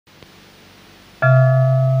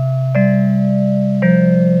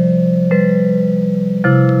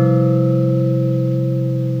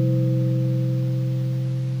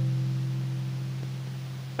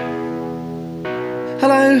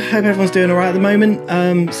hope everyone's doing alright at the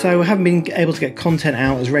moment. So I haven't been able to get content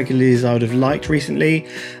out as regularly as I would have liked recently,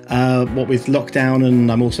 what with lockdown,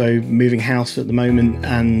 and I'm also moving house at the moment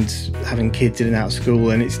and having kids in and out of school,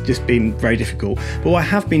 and it's just been very difficult. But what I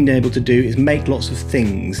have been able to do is make lots of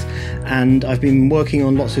things, and I've been working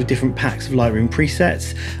on lots of different packs of Lightroom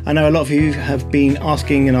presets. I know a lot of you have been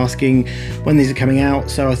asking when these are coming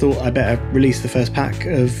out, so I thought I better release the first pack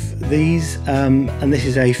of these, and this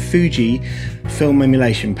is a Fuji film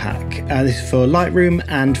emulation pack. This is for Lightroom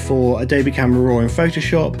and for Adobe Camera Raw and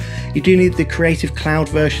Photoshop. You do need the Creative Cloud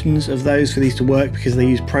versions of those for these to work, because they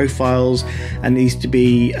use profiles and it needs to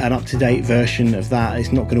be an up-to-date version of that.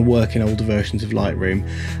 It's not going to work in older versions of Lightroom.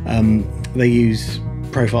 They use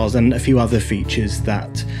profiles and a few other features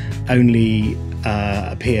that only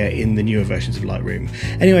appear in the newer versions of Lightroom.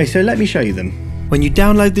 Anyway, so let me show you them. When you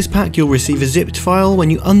download this pack, you'll receive a zipped file. When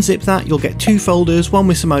you unzip that, you'll get two folders, one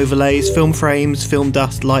with some overlays, film frames, film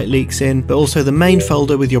dust, light leaks in, but also the main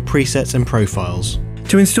folder with your presets and profiles.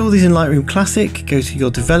 To install these in Lightroom Classic, go to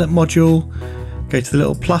your Develop module, go to the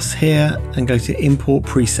little plus here and go to Import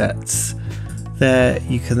Presets. There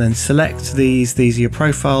you can then select these are your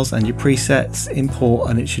profiles and your presets, import,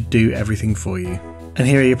 and it should do everything for you. And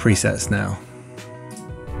here are your presets now.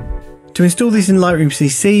 To install these in Lightroom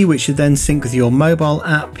CC, which should then sync with your mobile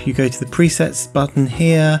app, you go to the presets button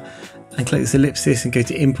here and click this ellipsis and go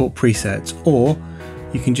to import presets, or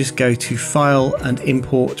you can just go to file and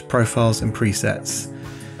import profiles and presets.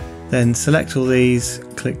 Then select all these,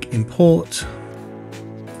 click import,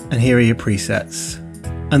 and here are your presets.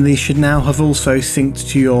 And these should now have also synced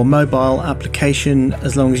to your mobile application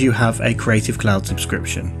as long as you have a Creative Cloud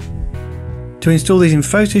subscription. To install these in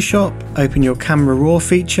Photoshop, open your Camera Raw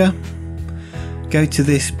feature. Go to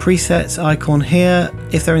this presets icon here.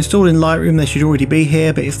 If they're installed in Lightroom, they should already be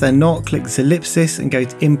here, but if they're not, click this ellipsis and go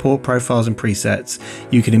to import profiles and presets.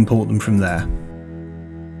 You can import them from there.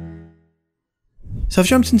 So I've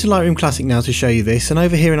jumped into Lightroom Classic now to show you this, and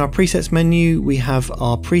over here in our presets menu we have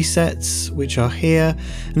our presets, which are here,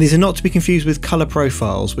 and these are not to be confused with color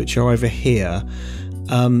profiles, which are over here.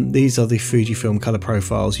 These are the Fujifilm color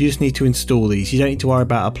profiles. You just need to install these. You don't need to worry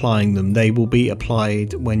about applying them. They will be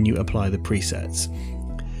applied when you apply the presets.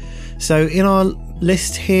 So in our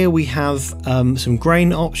list here we have some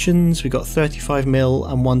grain options. We've got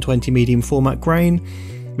 35mm and 120 medium format grain.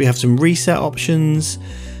 We have some reset options.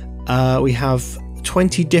 We have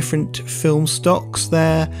 20 different film stocks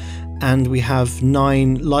there, and we have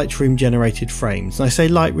 9 Lightroom generated frames. And I say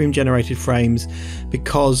Lightroom generated frames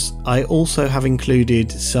because I also have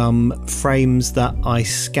included some frames that I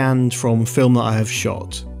scanned from film that I have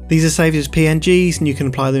shot. These are saved as PNGs and you can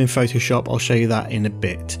apply them in Photoshop. I'll show you that in a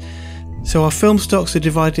bit. So our film stocks are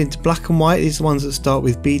divided into black and white. These are the ones that start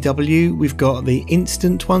with BW. We've got the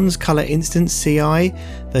instant ones, color instant, CI.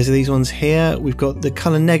 Those are these ones here. We've got the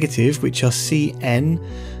color negative, which are CN.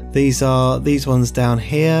 These are these ones down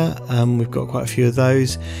here. We've got quite a few of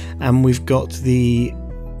those, and we've got the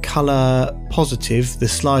colour positive, the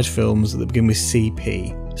slide films that begin with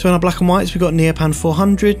CP. So in our black and whites, we've got Neopan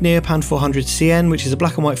 400, Neopan 400 CN, which is a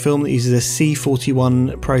black and white film that uses a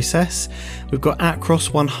C41 process. We've got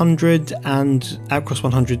Acros 100 and Acros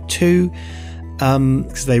 102.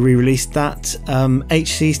 Because they re-released that.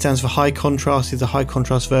 HC stands for high contrast, is the high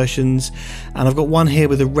contrast versions, and I've got one here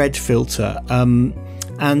with a red filter.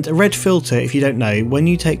 And a red filter, if you don't know, when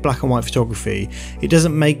you take black and white photography, it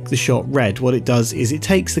doesn't make the shot red. What it does is it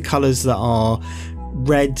takes the colours that are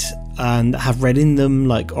red and have red in them,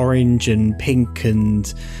 like orange and pink and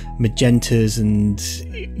magentas and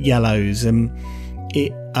yellows, and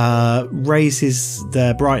it raises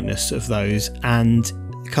the brightness of those, and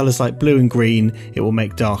colours like blue and green it will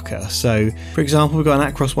make darker. So for example, we've got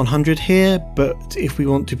an Acros 100 here, but if we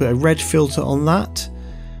want to put a red filter on that,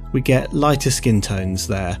 we get lighter skin tones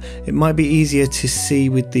there. It might be easier to see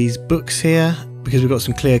with these books here because we've got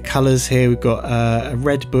some clear colours here. We've got a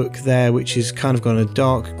red book there which is kind of gone a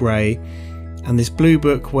dark grey, and this blue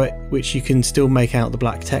book which you can still make out the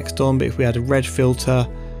black text on, but if we had a red filter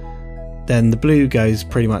then the blue goes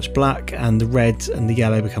pretty much black and the red and the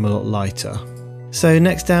yellow become a lot lighter. So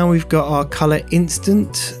next down we've got our colour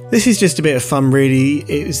instant. This is just a bit of fun really.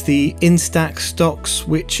 It was the Instax stocks,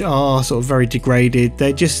 which are sort of very degraded.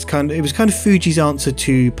 They're just it was kind of Fuji's answer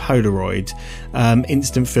to Polaroid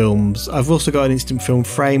instant films. I've also got an instant film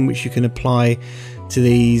frame which you can apply to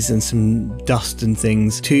these and some dust and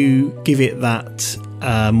things to give it that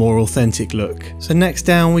more authentic look. So next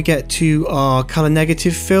down we get to our color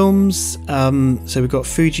negative films. So we've got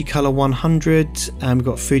Fuji Color 100 and we've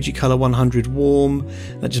got Fuji Color 100 Warm.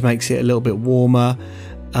 That just makes it a little bit warmer.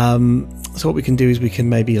 So what we can do is we can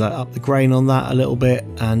maybe like up the grain on that a little bit,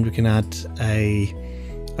 and we can add a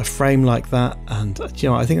frame like that. And you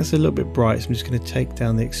know, I think that's a little bit bright, so I'm just going to take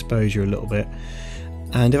down the exposure a little bit.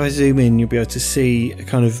 And if I zoom in, you'll be able to see a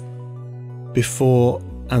kind of before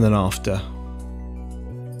and then after.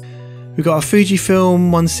 We've got a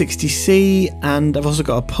Fujifilm 160C, and I've also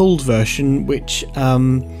got a pulled version, which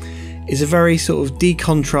is a very sort of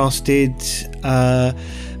decontrasted,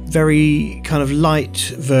 very kind of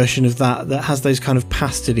light version of that has those kind of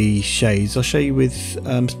pastel-y shades. I'll show you with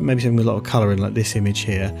maybe something with a lot of colour in, like this image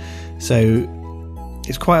here. So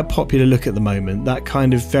it's quite a popular look at the moment, that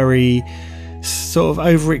kind of very sort of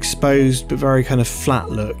overexposed but very kind of flat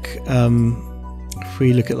look. If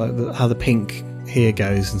we look at like how the pink here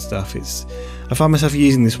goes and stuff, I find myself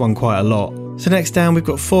using this one quite a lot. So next down we've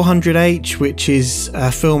got 400H, which is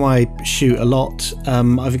a film I shoot a lot.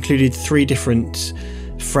 I've included 3 different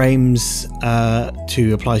frames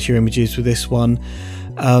to apply to your images with this one.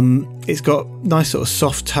 It's got nice sort of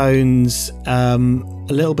soft tones, a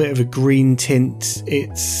little bit of a green tint.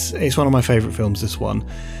 It's one of my favourite films, this one.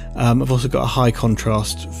 I've also got a high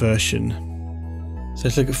contrast version. So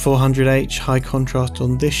let's look at 400H high contrast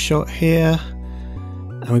on this shot here,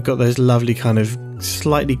 and we've got those lovely kind of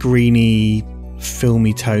slightly greeny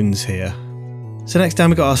filmy tones here. So next down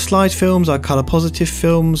we've got our slide films, our colour positive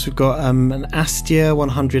films. We've got an Astia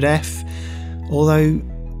 100F, although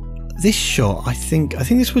this shot I think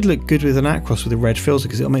this would look good with an Acros with a red filter,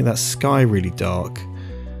 because it'll make that sky really dark.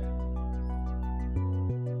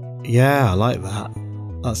 Yeah, I like that.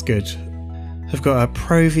 That's good. I've got a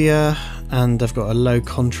Provia, and I've got a low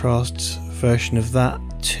contrast version of that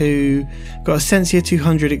too. Got a Sensia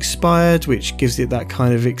 200 expired, which gives it that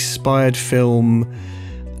kind of expired film,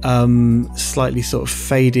 slightly sort of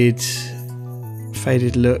faded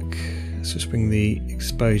look. Let's just bring the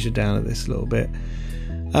exposure down at this a little bit.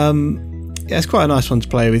 Yeah, it's quite a nice one to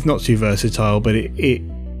play with, not too versatile, but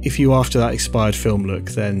if you're after that expired film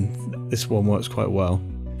look, then this one works quite well.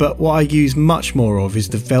 But what I use much more of is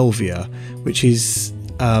the Velvia, which is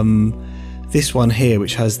this one here,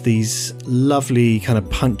 which has these lovely kind of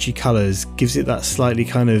punchy colours, gives it that slightly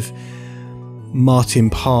kind of Martin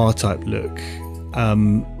Parr type look.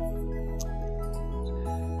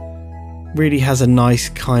 Really has a nice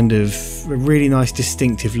kind of, a really nice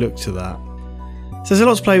distinctive look to that. So there's a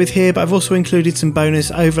lot to play with here, but I've also included some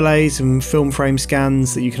bonus overlays and film frame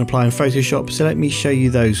scans that you can apply in Photoshop, so let me show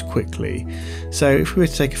you those quickly. So if we were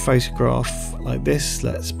to take a photograph like this,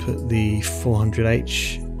 let's put the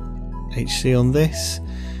 400H HC on this,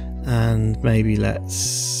 and maybe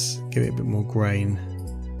let's give it a bit more grain.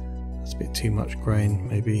 That's a bit too much grain,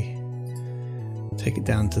 maybe take it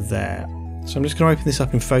down to there. So I'm just going to open this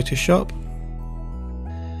up in Photoshop.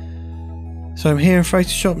 So I'm here in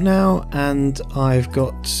Photoshop now, and I've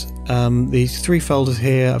got these 3 folders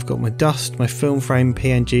here. I've got my dust, my film frame,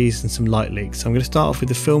 PNGs, and some light leaks. So I'm going to start off with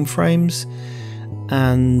the film frames,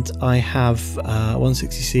 and I have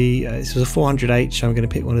 160C. This was a 400H, so I'm going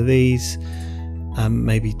to pick one of these,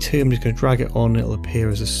 maybe 2. I'm just going to drag it on. It'll appear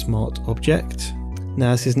as a smart object.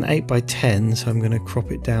 Now this is an 8x10, so I'm going to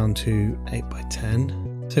crop it down to 8x10.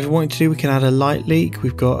 So if we want to, we can add a light leak.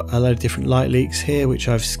 We've got a load of different light leaks here, which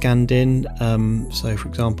I've scanned in. So for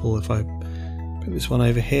example, if I put this one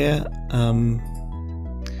over here,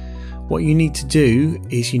 what you need to do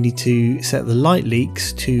is you need to set the light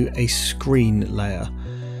leaks to a screen layer.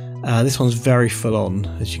 This one's very full on,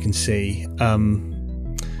 as you can see.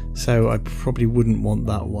 So I probably wouldn't want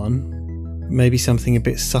that one. Maybe something a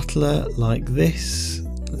bit subtler like this.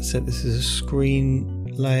 Let's set this as a screen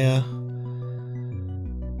layer.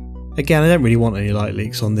 Again, I don't really want any light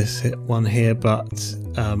leaks on this one here, but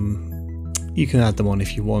you can add them on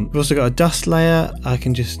if you want. We've also got a dust layer. I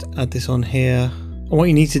can just add this on here. And what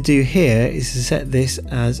you need to do here is to set this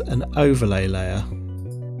as an overlay layer.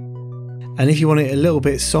 And if you want it a little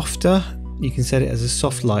bit softer, you can set it as a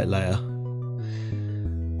soft light layer.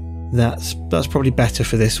 That's probably better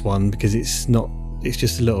for this one, because it's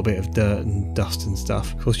just a little bit of dirt and dust and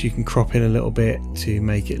stuff. Of course, you can crop in a little bit to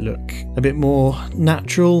make it look a bit more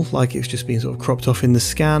natural, like it's just been sort of cropped off in the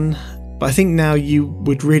scan. But I think now you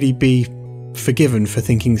would really be forgiven for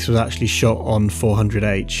thinking this was actually shot on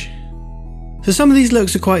 400H. So some of these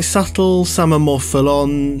looks are quite subtle, some are more full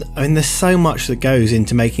on. I mean, there's so much that goes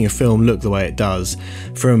into making a film look the way it does,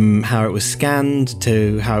 from how it was scanned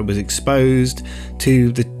to how it was exposed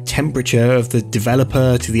to the temperature of the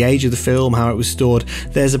developer to the age of the film, how it was stored.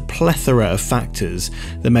 There's a plethora of factors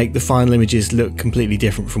that make the final images look completely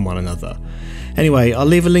different from one another. Anyway, I'll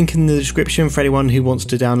leave a link in the description for anyone who wants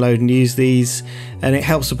to download and use these, and it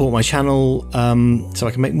helps support my channel so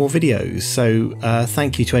I can make more videos. So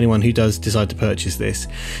thank you to anyone who does decide to purchase this.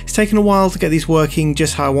 It's taken a while to get these working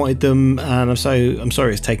just how I wanted them, and I'm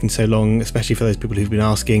sorry it's taken so long, especially for those people who've been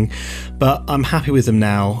asking, but I'm happy with them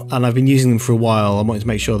now, and I've been using them for a while. I wanted to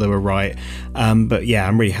make sure they were right, but yeah,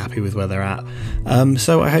 I'm really happy with where they're at.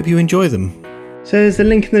 So I hope you enjoy them. So there's a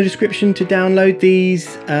link in the description to download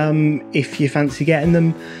these if you fancy getting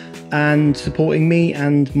them and supporting me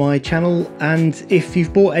and my channel. And if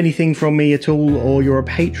you've bought anything from me at all, or you're a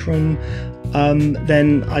patron,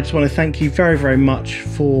 then I just want to thank you very, very much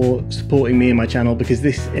for supporting me and my channel, because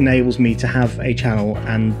this enables me to have a channel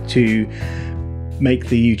and to make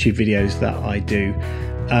the YouTube videos that I do.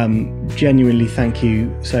 Genuinely thank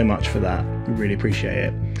you so much for that. I really appreciate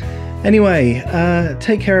it. Anyway,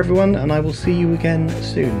 take care everyone, and I will see you again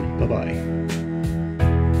soon. Bye bye.